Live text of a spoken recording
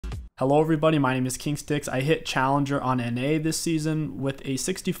Hello everybody, my name is KingStix. I hit Challenger on NA this season with a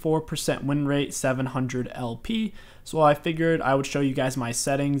 64% win rate, 700 LP. So I figured I would show you guys my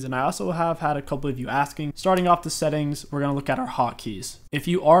settings, and I also have had a couple of you asking. Starting off the settings, we're going to look at our hotkeys. If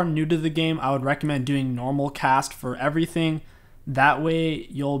you are new to the game, I would recommend doing normal cast for everything. That way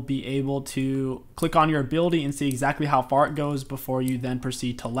you'll be able to click on your ability and see exactly how far it goes before you then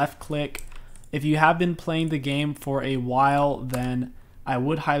proceed to left click. If you have been playing the game for a while, then I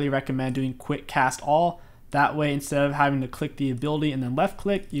would highly recommend doing quick cast all. That way, instead of having to click the ability and then left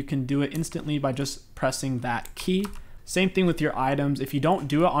click, you can do it instantly by just pressing that key. Same thing with your items. If you don't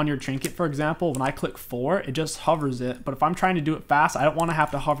do it on your trinket, for example, when I click 4, it just hovers it. But if I'm trying to do it fast, I don't want to have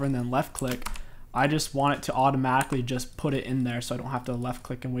to hover and then left click. I just want it to automatically just put it in there so I don't have to left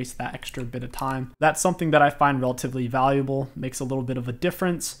click and waste that extra bit of time. That's something that I find relatively valuable, makes a little bit of a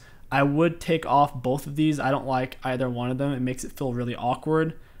difference. I would take off both of these. I don't like either one of them. It makes it feel really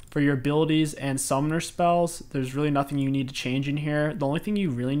awkward. For your abilities and summoner spells, there's really nothing you need to change in here. The only thing you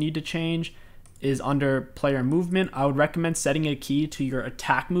really need to change is under player movement. I would recommend setting a key to your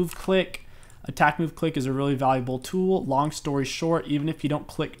attack move click. Attack move click is a really valuable tool. Long story short, even if you don't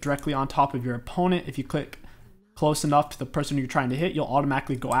click directly on top of your opponent, if you click close enough to the person you're trying to hit, you'll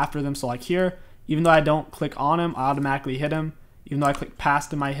automatically go after them. So like here, even though I don't click on him, I automatically hit him. Even though I click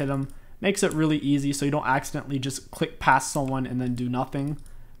past him, I hit him. Makes it really easy so you don't accidentally just click past someone and then do nothing.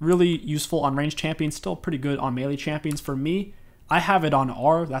 Really useful on ranged champions, still pretty good on melee champions. For me, I have it on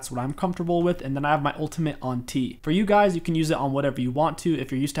R, that's what I'm comfortable with, and then I have my ultimate on T. For you guys, you can use it on whatever you want to.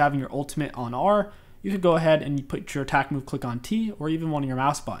 If you're used to having your ultimate on R, you could go ahead and you put your attack move click on T or even one of your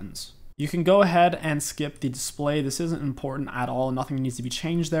mouse buttons. You can go ahead and skip the display. This isn't important at all. Nothing needs to be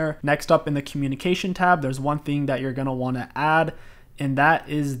changed there. Next up in the communication tab, there's one thing that you're going to want to add, and that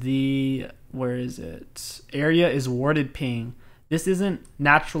is the, where is it? Area is worded ping. This isn't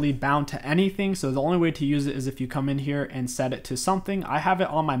naturally bound to anything, so the only way to use it is if you come in here and set it to something. I have it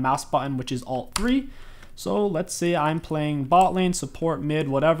on my mouse button, which is Alt 3. So let's say I'm playing bot lane, support, mid,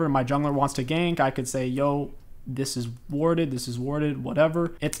 whatever. My jungler wants to gank. I could say, yo, this is worded,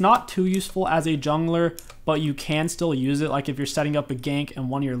 whatever. It's not too useful as a jungler, but you can still use it. Like if you're setting up a gank and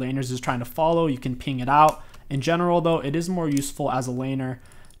one of your laners is trying to follow, you can ping it out. In general though, it is more useful as a laner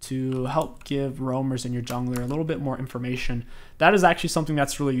to help give roamers and your jungler a little bit more information. That is actually something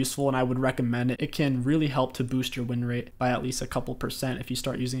that's really useful, and I would recommend it. It can really help to boost your win rate by at least a couple % if you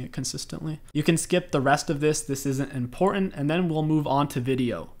start using it consistently. You can skip the rest of this. This isn't important, and then we'll move on to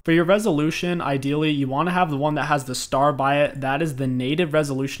video. For your resolution, ideally, you want to have the one that has the star by it. That is the native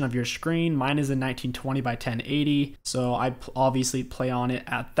resolution of your screen. Mine is in 1920 by 1080, so I obviously play on it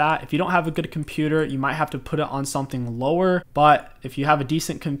at that. If you don't have a good computer, you might have to put it on something lower, but if you have a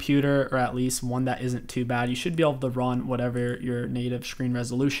decent computer, or at least one that isn't too bad, you should be able to run whatever your native screen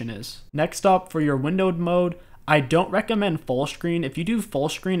resolution is. Next up, for your windowed mode, I don't recommend full screen. If you do full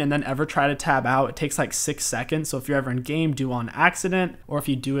screen and then ever try to tab out, it takes like 6 seconds. So if you're ever in game, do on accident, or if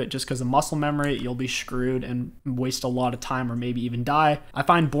you do it just because of muscle memory, you'll be screwed and waste a lot of time or maybe even die. I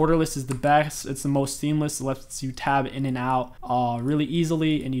find borderless is the best. It's the most seamless. It lets you tab in and out really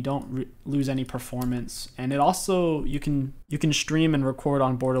easily, and you don't lose any performance. And it also, you can stream and record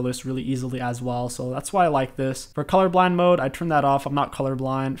on borderless really easily as well. So that's why I like this. For colorblind mode, I turn that off. I'm not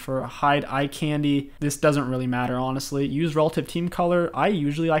colorblind. For hide eye candy, this doesn't really matter, honestly. Use relative team color. I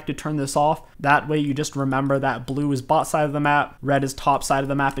usually like to turn this off. That way you just remember that blue is bot side of the map, red is top side of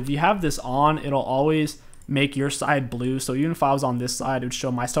the map. If you have this on, it'll always make your side blue. So even if I was on this side, it would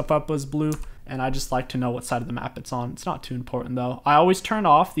show my stuff up as blue. And I just like to know what side of the map it's on. It's not too important though. I always turn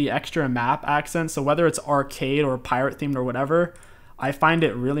off the extra map accents. So whether it's arcade or pirate themed or whatever, I find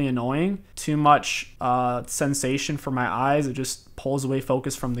it really annoying. Too much sensation for my eyes. It just pulls away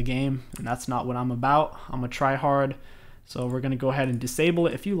focus from the game, and that's not what I'm about. I'm a try hard. So we're gonna go ahead and disable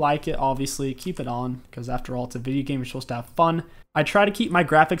it. If you like it, obviously keep it on, because after all, it's a video game, you're supposed to have fun. I try to keep my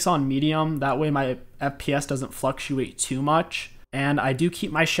graphics on medium. That way my FPS doesn't fluctuate too much. And I do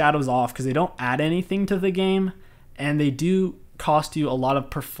keep my shadows off because they don't add anything to the game, and they do cost you a lot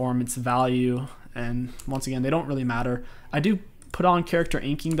of performance value. And once again, they don't really matter. I do put on character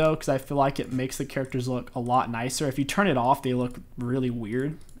inking though, because I feel like it makes the characters look a lot nicer. If you turn it off, they look really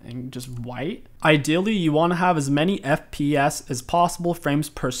weird and just white. Ideally, you want to have as many FPS as possible, frames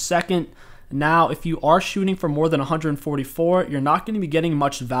per second. Now, if you are shooting for more than 144, you're not going to be getting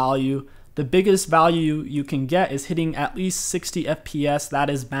much value. The biggest value you can get is hitting at least 60 FPS. That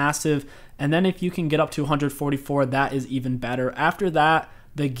is massive. And then if you can get up to 144, that is even better. After that,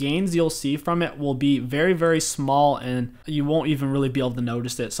 the gains you'll see from it will be very, very small and you won't even really be able to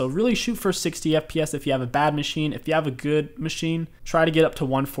notice it. So really shoot for 60 FPS if you have a bad machine. If you have a good machine, try to get up to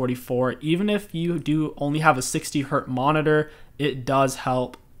 144. Even if you do only have a 60 Hz monitor, it does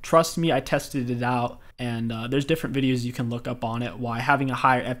help. Trust me, I tested it out, and there's different videos you can look up on it why having a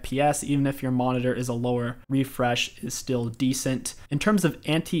higher FPS, even if your monitor is a lower refresh, is still decent. In terms of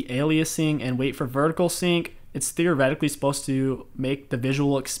anti-aliasing and wait for vertical sync, it's theoretically supposed to make the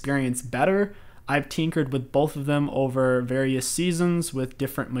visual experience better. I've tinkered with both of them over various seasons with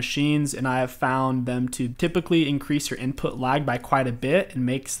different machines, and I have found them to typically increase your input lag by quite a bit and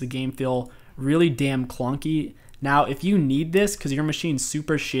makes the game feel really damn clunky. Now, if you need this because your machine's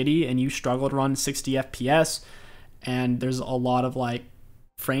super shitty and you struggle to run 60 FPS and there's a lot of like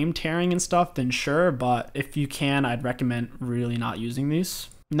frame tearing and stuff, then sure, but if you can, I'd recommend really not using these.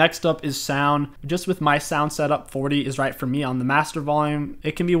 Next up is sound. Just with my sound setup, 40 is right for me on the master volume.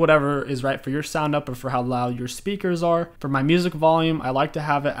 It can be whatever is right for your sound up or for how loud your speakers are. For my music volume, I like to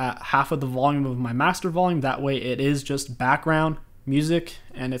have it at half of the volume of my master volume. That way it is just background music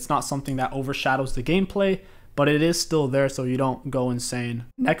and it's not something that overshadows the gameplay, but it is still there so you don't go insane.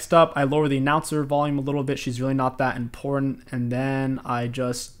 Next up, I lower the announcer volume a little bit. She's really not that important. And then I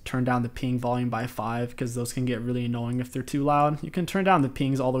just turn down the ping volume by 5 because those can get really annoying if they're too loud. You can turn down the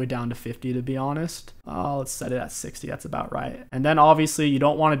pings all the way down to 50 to be honest. Let's set it at 60, that's about right. And then obviously you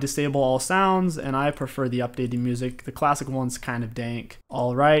don't want to disable all sounds, and I prefer the updated music. The classic one's kind of dank.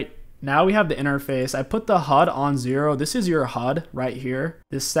 All right. Now we have the interface. I put the HUD on 0. This is your HUD right here.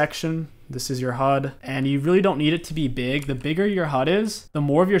 This section, this is your HUD. And you really don't need it to be big. The bigger your HUD is, the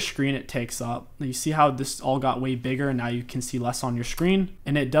more of your screen it takes up. You see how this all got way bigger and now you can see less on your screen.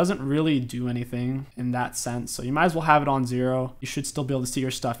 And it doesn't really do anything in that sense. So you might as well have it on 0. You should still be able to see your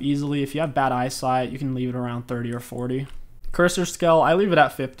stuff easily. If you have bad eyesight, you can leave it around 30 or 40. Cursor scale, I leave it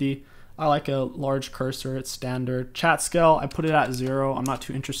at 50. I like a large cursor, it's standard. Chat scale, I put it at 0. I'm not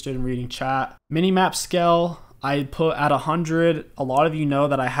too interested in reading chat. Minimap scale, I put at 100. A lot of you know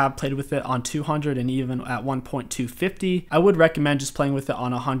that I have played with it on 200 and even at 1.250. I would recommend just playing with it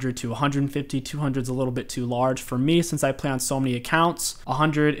on 100 to 150. 200 is a little bit too large for me since I play on so many accounts.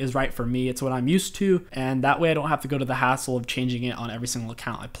 100 is right for me. It's what I'm used to, and that way I don't have to go to the hassle of changing it on every single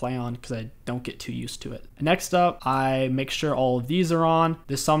account I play on because I don't get too used to it. Next up, I make sure all of these are on.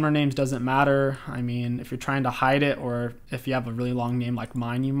 The summoner names doesn't matter. I mean, if you're trying to hide it or if you have a really long name like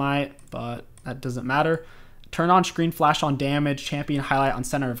mine, you might, but that doesn't matter. Turn on screen flash on damage, champion highlight on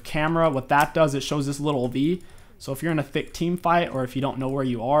center of camera. What that does, it shows this little V. So if you're in a thick team fight or if you don't know where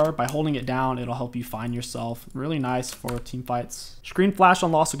you are, by holding it down, it'll help you find yourself. Really nice for team fights. Screen flash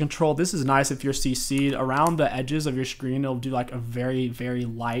on loss of control. This is nice if you're CC'd. Around the edges of your screen, it'll do like a very, very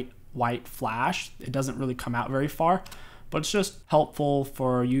light white flash. It doesn't really come out very far, but it's just helpful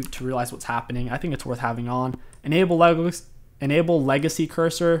for you to realize what's happening. I think it's worth having on. Enable legacy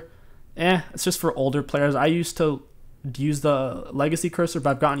cursor. It's just for older players. I used to use the legacy cursor, but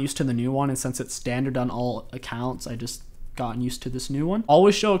I've gotten used to the new one, and since it's standard on all accounts, I just gotten used to this new one.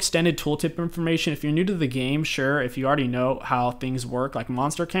 Always show extended tooltip information. If you're new to the game, sure, if you already know how things work like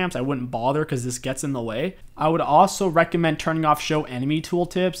monster camps, I wouldn't bother because this gets in the way. I would also recommend turning off show enemy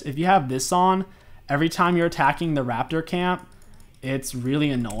tooltips. If you have this on, every time you're attacking the raptor camp, it's really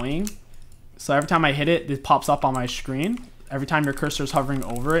annoying. So every time I hit it, it pops up on my screen. Every time your cursor is hovering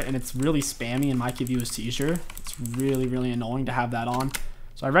over it, and it's really spammy and might give you a seizure. It's really, really annoying to have that on.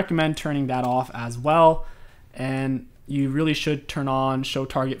 So I recommend turning that off as well. And you really should turn on show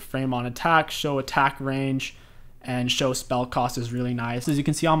target frame on attack, show attack range, and show spell cost is really nice. As you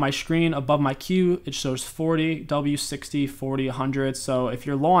can see on my screen above my Q, it shows 40, W 60, 40, 100. So if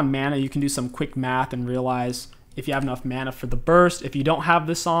you're low on mana, you can do some quick math and realize if you have enough mana for the burst. If you don't have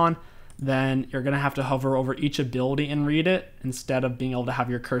this on, then you're going to have to hover over each ability and read it instead of being able to have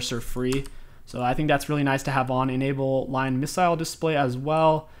your cursor free. So I think that's really nice to have on. Enable line missile display as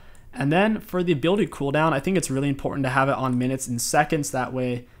well. And then for the ability cooldown, I think it's really important to have it on minutes and seconds. That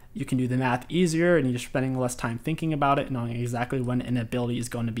way you can do the math easier and you're spending less time thinking about it, knowing exactly when an ability is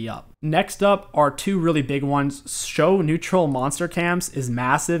going to be up. Next up are two really big ones. Show neutral monster camps is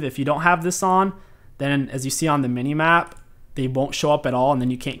massive. If you don't have this on, then as you see on the mini map, they won't show up at all, and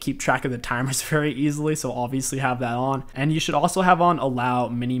then you can't keep track of the timers very easily, so obviously have that on. And you should also have on allow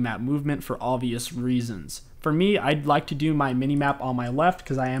minimap movement for obvious reasons. For me, I'd like to do my minimap on my left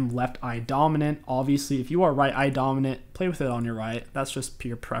because I am left eye dominant. Obviously, if you are right eye dominant, play with it on your right. That's just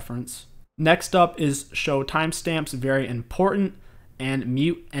pure preference. Next up is show timestamps, very important. And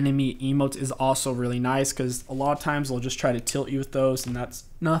mute enemy emotes is also really nice because a lot of times they'll just try to tilt you with those, and that's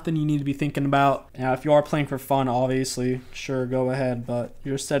Nothing you need to be thinking about. Now, if you are playing for fun, obviously, sure, go ahead, but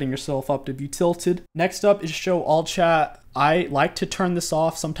you're setting yourself up to be tilted. Next up is show all chat. I like to turn this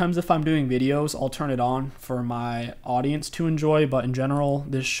off. Sometimes if I'm doing videos, I'll turn it on for my audience to enjoy, but in general,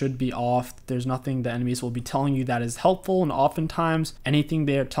 this should be off. There's nothing the enemies will be telling you that is helpful, and oftentimes, anything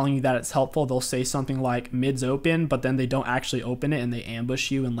they're telling you that it's helpful, they'll say something like mid's open, but then they don't actually open it and they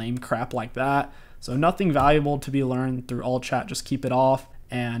ambush you and lame crap like that. So nothing valuable to be learned through all chat, just keep it off,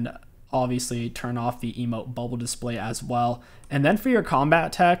 and obviously turn off the emote bubble display as well. And then for your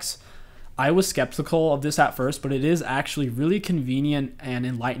combat text, I was skeptical of this at first, but it is actually really convenient and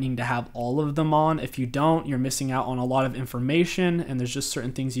enlightening to have all of them on. If you don't, you're missing out on a lot of information, and there's just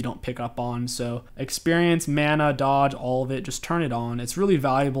certain things you don't pick up on. So experience, mana, dodge, all of it, just turn it on. It's really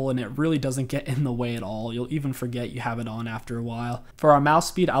valuable, and it really doesn't get in the way at all. You'll even forget you have it on after a while. For our mouse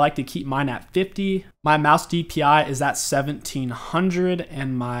speed, I like to keep mine at 50. My mouse DPI is at 1700,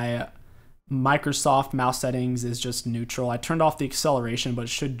 and my Microsoft mouse settings is just neutral. I turned off the acceleration, but it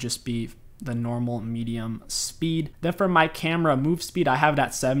should just be the normal medium speed. Then for my camera move speed, I have it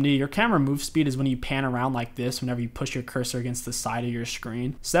at 70. Your camera move speed is when you pan around like this whenever you push your cursor against the side of your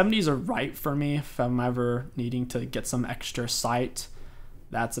screen. 70s are right for me if I'm ever needing to get some extra sight.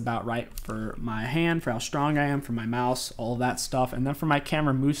 That's about right for my hand, for how strong I am, for my mouse, all of that stuff. And then for my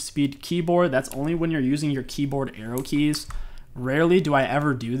camera move speed keyboard, that's only when you're using your keyboard arrow keys. Rarely do I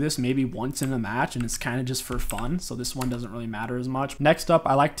ever do this, maybe once in a match, and it's kind of just for fun, so this one doesn't really matter as much. Next up,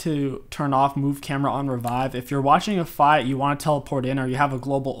 I like to turn off move camera on revive. If you're watching a fight, you want to teleport in, or you have a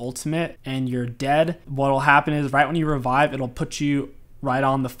global ultimate and you're dead, what'll happen is right when you revive, it'll put you right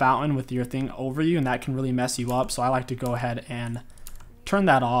on the fountain with your thing over you, and that can really mess you up. So I like to go ahead and turn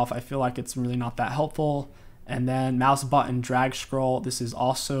that off. I feel like it's really not that helpful. And then mouse button drag scroll, this is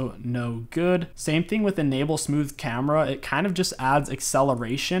also no good. Same thing with enable smooth camera. It kind of just adds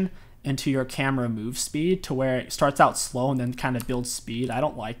acceleration into your camera move speed to where it starts out slow and then kind of builds speed. I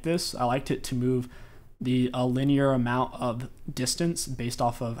don't like this. I liked it to move a linear amount of distance based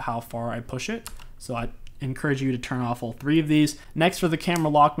off of how far I push it. So I encourage you to turn off all three of these. Next, for the camera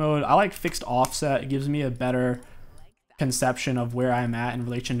lock mode, I like fixed offset. It gives me a better conception of where I'm at in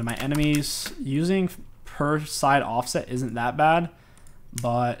relation to my enemies. Using per side offset isn't that bad,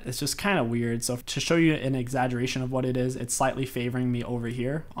 but it's just kind of weird. So to show you an exaggeration of what it is, it's slightly favoring me over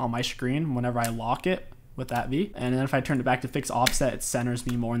here on my screen whenever I lock it with that V. And then if I turn it back to fixed offset, it centers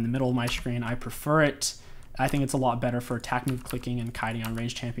me more in the middle of my screen. I prefer it. I think it's a lot better for attack move clicking and kiting on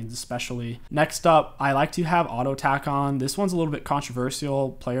ranged champions especially. Next up, I like to have auto attack on. This one's a little bit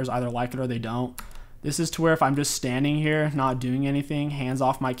controversial. Players either like it or they don't. This is to where if I'm just standing here, not doing anything, hands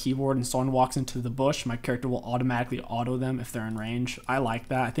off my keyboard, and someone walks into the bush, my character will automatically auto them if they're in range. I like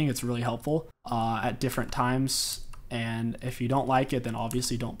that. I think it's really helpful at different times. And if you don't like it, then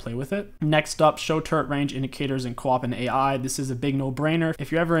obviously don't play with it. Next up, show turret range indicators in co-op and AI. This is a big no-brainer.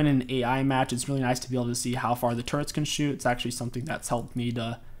 If you're ever in an AI match, it's really nice to be able to see how far the turrets can shoot. It's actually something that's helped me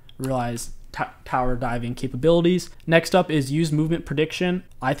to realize tower diving capabilities. Next up is use movement prediction.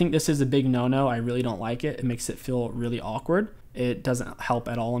 I think this is a big no-no. I really don't like it. It makes it feel really awkward. It doesn't help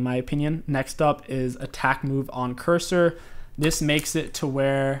at all in my opinion. Next up is attack move on cursor. This makes it to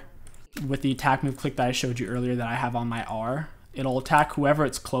where with the attack move click that I showed you earlier that I have on my R, it'll attack whoever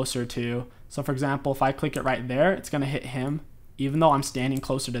it's closer to. So for example, if I click it right there, it's gonna hit him, even though I'm standing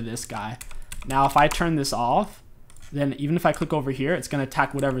closer to this guy. Now, if I turn this off, then even if I click over here, it's gonna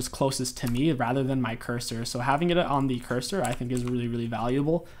attack whatever's closest to me rather than my cursor. So having it on the cursor, I think is really, really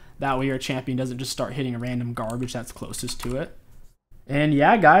valuable. That way your champion doesn't just start hitting a random garbage that's closest to it. And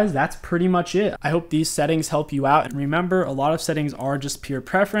yeah, guys, that's pretty much it. I hope these settings help you out. And remember, a lot of settings are just pure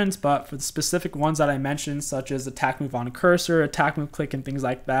preference, but for the specific ones that I mentioned, such as attack move on cursor, attack move click, and things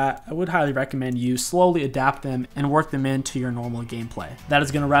like that, I would highly recommend you slowly adapt them and work them into your normal gameplay. That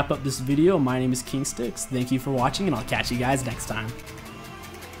is going to wrap up this video. My name is KingStix. Thank you for watching, and I'll catch you guys next time.